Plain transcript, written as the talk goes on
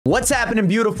What's happening,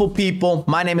 beautiful people?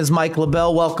 My name is Mike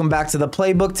LaBelle. Welcome back to the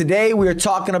Playbook. Today we are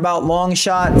talking about long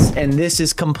shots, and this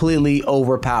is completely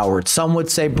overpowered. Some would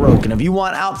say broken. If you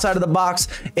want outside of the box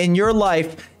in your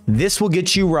life, this will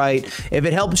get you right. If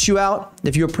it helps you out,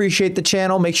 if you appreciate the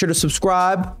channel, make sure to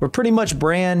subscribe. We're pretty much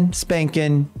brand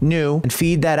spanking new, and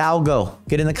feed that algo.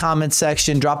 Get in the comments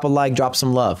section, drop a like, drop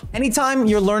some love. Anytime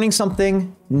you're learning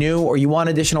something new or you want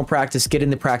additional practice, get in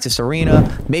the practice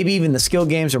arena, maybe even the skill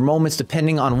games or moments,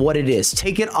 depending on what it is.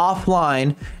 Take it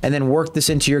offline and then work this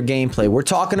into your gameplay. We're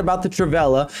talking about the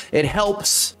Trivela. It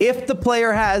helps if the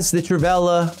player has the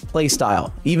Trivela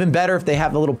playstyle. Even better if they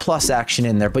have a little plus action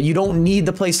in there, but you don't need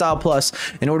the playstyle plus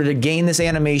in order to gain this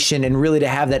animation and really to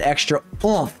have that extra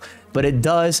oomph. But it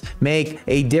does make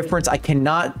a difference. I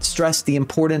cannot stress the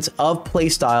importance of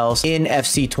playstyles in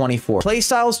FC24.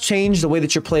 Playstyles change the way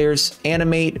that your players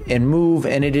animate and move,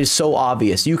 and it is so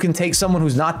obvious. You can take someone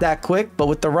who's not that quick, but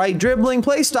with the right dribbling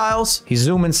playstyles, he's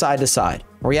zooming side to side.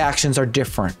 Reactions are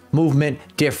different, movement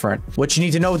different. What you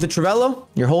need to know with the Trivela,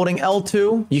 you're holding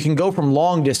L2, you can go from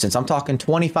long distance, I'm talking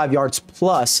 25 yards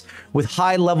plus, with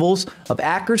high levels of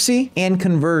accuracy and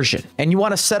conversion. And you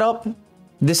want to set up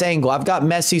this angle. I've got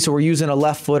Messi, so we're using a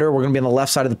left footer. We're gonna be on the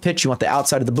left side of the pitch. You want the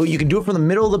outside of the boot. You can do it from the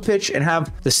middle of the pitch and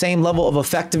have the same level of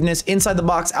effectiveness inside the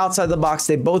box, outside the box.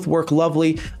 They both work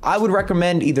lovely. I would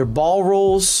recommend either ball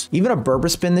rolls, even a Berber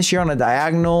spin this year on a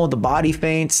diagonal. The body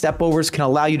feint, step overs can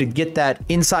allow you to get that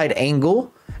inside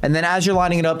angle. And then as you're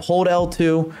lining it up, hold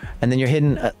L2, and then you're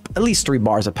hitting at least 3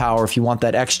 bars of power if you want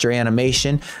that extra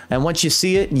animation. And once you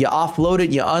see it, you offload it,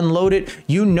 you unload it,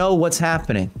 you know what's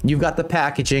happening. You've got the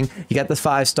packaging, you got the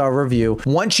 5-star review.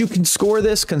 Once you can score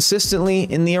this consistently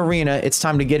in the arena, it's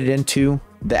time to get it into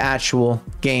the actual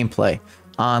gameplay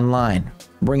online.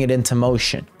 Bring it into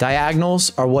motion.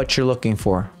 Diagonals are what you're looking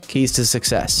for. Keys to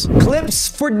success. Clips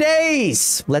for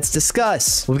days. Let's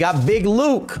discuss. We've got Big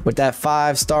Luke with that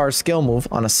 5-star skill move.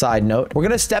 On a side note, we're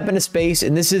gonna step into space,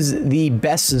 and this is the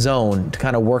best zone to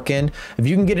kind of work in. If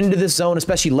you can get into this zone,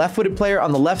 especially left-footed player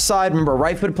on the left side, remember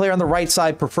right-footed player on the right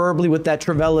side, preferably with that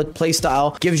Trivela play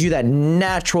style, gives you that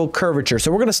natural curvature.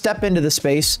 So we're gonna step into the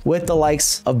space with the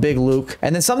likes of Big Luke.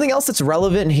 And then something else that's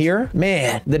relevant here,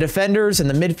 man, the defenders and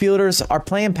the midfielders are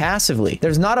playing passively.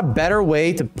 There's not a better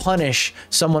way to punish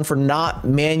someone for not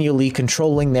manually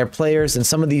controlling their players than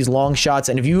some of these long shots.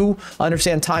 And if you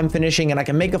understand time finishing, and I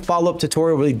can make a follow-up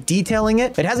tutorial really detailing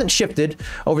it, it hasn't shifted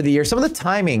over the years. Some of the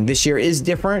timing this year is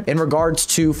different in regards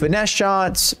to finesse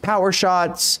shots, power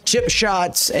shots, chip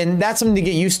shots, and that's something to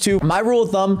get used to. My rule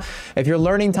of thumb, if you're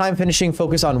learning time finishing,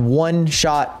 focus on one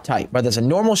shot type, whether it's a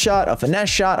normal shot, a finesse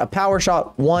shot, a power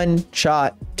shot, one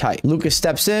shot type. Lucas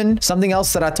steps in. Something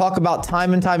else that I talk about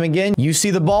time and time again, you see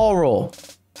the ball roll.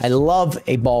 I love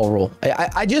a ball roll.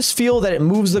 I just feel that it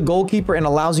moves the goalkeeper and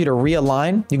allows you to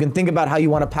realign. You can think about how you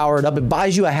want to power it up. It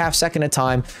buys you a half second of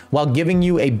time while giving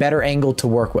you a better angle to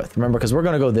work with. Remember, because we're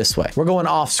going to go this way. We're going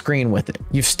off screen with it.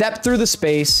 You've stepped through the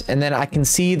space, and then I can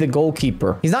see the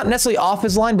goalkeeper. He's not necessarily off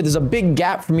his line, but there's a big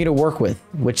gap for me to work with,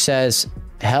 which says,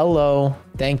 hello,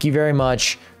 thank you very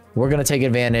much. We're going to take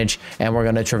advantage, and we're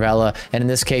going to Trivela. And in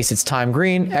this case, it's time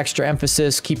green, extra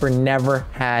emphasis. Keeper never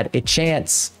had a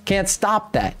chance. Can't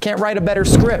stop that. Can't write a better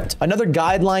script. Another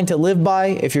guideline to live by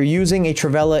if you're using a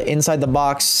Trivela inside the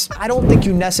box, I don't think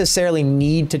you necessarily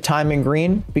need to time in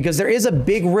green, because there is a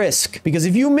big risk. Because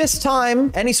if you miss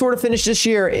time, any sort of finish this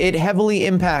year, it heavily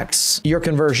impacts your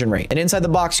conversion rate. And inside the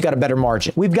box, you got a better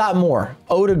margin. We've got more.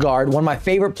 Odegaard, one of my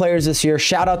favorite players this year.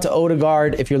 Shout out to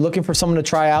Odegaard. If you're looking for someone to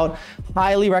try out,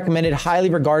 highly recommended, highly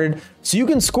regarded. So you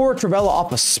can score Trivela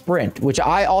off a sprint, which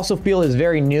I also feel is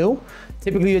very new.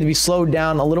 Typically, you have to be slowed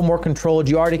down, a little more controlled.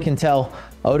 You already can tell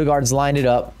Odegaard's lined it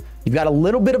up. You've got a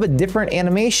little bit of a different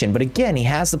animation, but again, he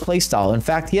has the play style. In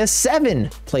fact, he has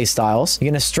 7 play styles. You're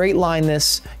gonna straight line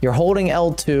this. You're holding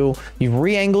L2. You've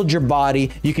re-angled your body.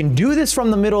 You can do this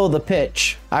from the middle of the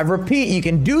pitch. I repeat, you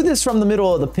can do this from the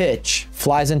middle of the pitch.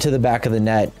 Flies into the back of the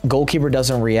net. Goalkeeper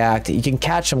doesn't react. You can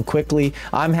catch him quickly.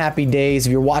 I'm happy days.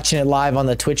 If you're watching it live on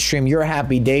the Twitch stream, you're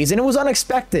happy days. And it was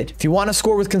unexpected. If you want to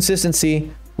score with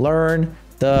consistency, learn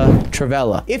the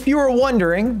Trivela. If you were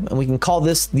wondering, and we can call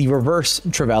this the reverse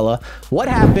Trivela, what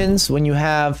happens when you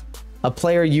have a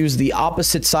player use the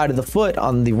opposite side of the foot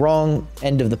on the wrong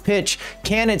end of the pitch?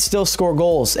 Can it still score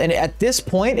goals? And at this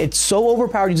point, it's so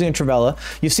overpowered using a Trivela.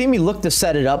 You see me look to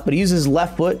set it up, but he uses his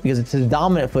left foot, because it's his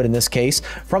dominant foot in this case,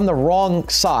 from the wrong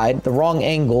side, the wrong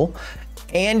angle.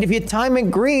 And if you time it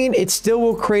green, it still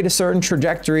will create a certain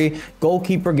trajectory.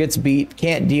 Goalkeeper gets beat,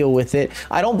 can't deal with it.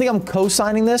 I don't think I'm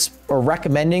co-signing this or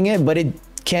recommending it, but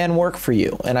can work for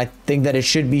you. And I think that it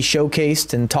should be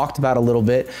showcased and talked about a little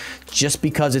bit just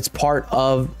because it's part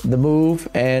of the move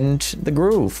and the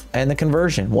groove and the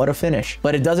conversion. What a finish.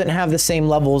 But it doesn't have the same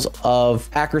levels of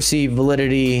accuracy,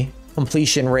 validity,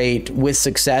 completion rate with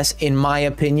success, in my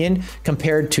opinion,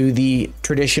 compared to the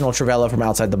traditional Trivela from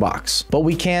outside the box. But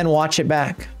we can watch it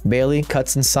back. Bailey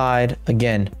cuts inside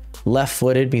again.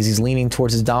 Left-footed because he's leaning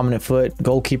towards his dominant foot.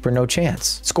 Goalkeeper, no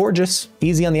chance. It's gorgeous.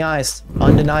 Easy on the eyes.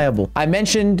 Undeniable. I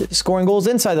mentioned scoring goals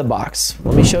inside the box.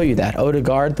 Let me show you that.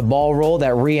 Odegaard, the ball roll,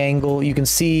 that re-angle. You can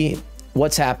see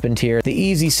what's happened here. The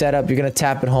easy setup, you're going to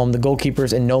tap it home. The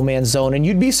goalkeeper's in no man's zone, and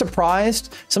you'd be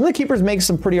surprised. Some of the keepers make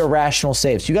some pretty irrational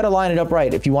saves. You got to line it up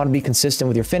right if you want to be consistent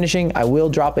with your finishing. I will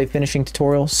drop a finishing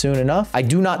tutorial soon enough. I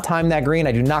do not time that green.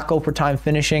 I do not go for time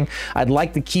finishing. I'd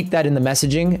like to keep that in the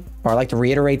messaging, or I'd like to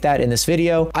reiterate that in this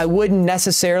video. I wouldn't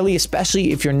necessarily,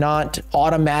 especially if you're not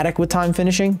automatic with time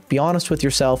finishing, be honest with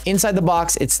yourself. Inside the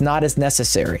box, it's not as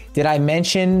necessary. Did I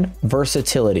mention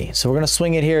versatility? So we're going to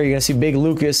swing it here. You're going to see Big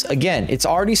Lucas. Again, it's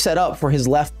already set up for his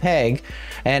left peg.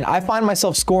 And I find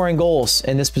myself scoring goals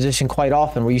in this position quite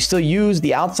often, where you still use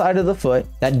the outside of the foot,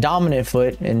 that dominant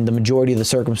foot in the majority of the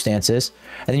circumstances.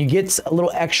 And then you get a little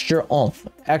extra oomph,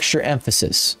 extra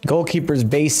emphasis. Goalkeeper's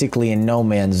basically in no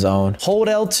man's zone. Hold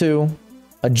L2,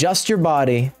 adjust your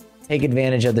body, take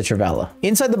advantage of the Trivela.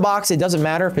 Inside the box, it doesn't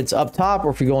matter if it's up top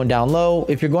or if you're going down low.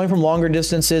 If you're going from longer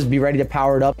distances, be ready to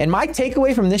power it up. And my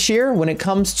takeaway from this year, when it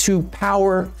comes to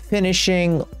power,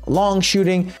 finishing, long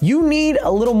shooting, you need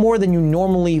a little more than you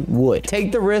normally would.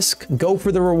 Take the risk, go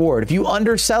for the reward. If you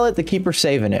undersell it, the keeper's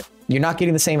saving it. You're not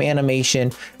getting the same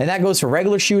animation. And that goes for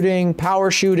regular shooting,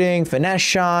 power shooting, finesse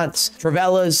shots,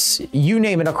 Trivelas, you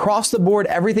name it. Across the board,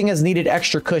 everything has needed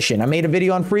extra cushion. I made a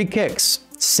video on free kicks.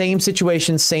 Same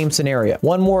situation, same scenario.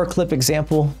 One more clip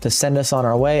example to send us on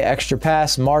our way. Extra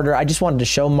pass, Martyr. I just wanted to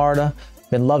show Marta.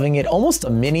 Been loving it. Almost a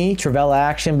mini Trivela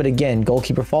action, but again,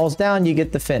 goalkeeper falls down, you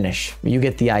get the finish. You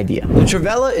get the idea. The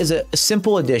Trivela is a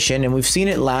simple addition, and we've seen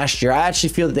it last year. I actually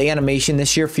feel that the animation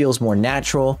this year feels more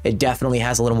natural. It definitely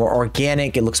has a little more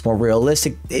organic. It looks more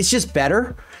realistic. It's just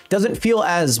better. Doesn't feel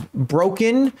as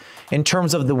broken in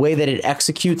terms of the way that it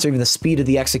executes or even the speed of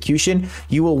the execution.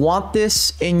 You will want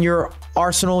this in your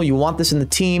arsenal. You want this in the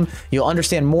team. You'll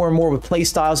understand more and more with play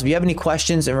styles. If you have any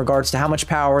questions in regards to how much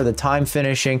power, the time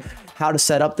finishing, how to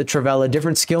set up the Trivela,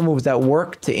 different skill moves that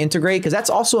work to integrate, because that's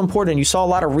also important. You saw a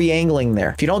lot of re-angling there.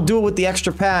 If you don't do it with the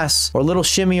extra pass or a little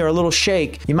shimmy or a little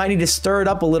shake, you might need to stir it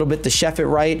up a little bit to chef it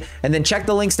right. And then check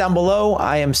the links down below.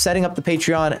 I am setting up the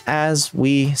Patreon as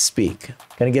we speak.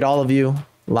 Gonna get all of you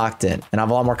locked in, and I have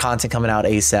a lot more content coming out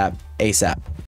ASAP.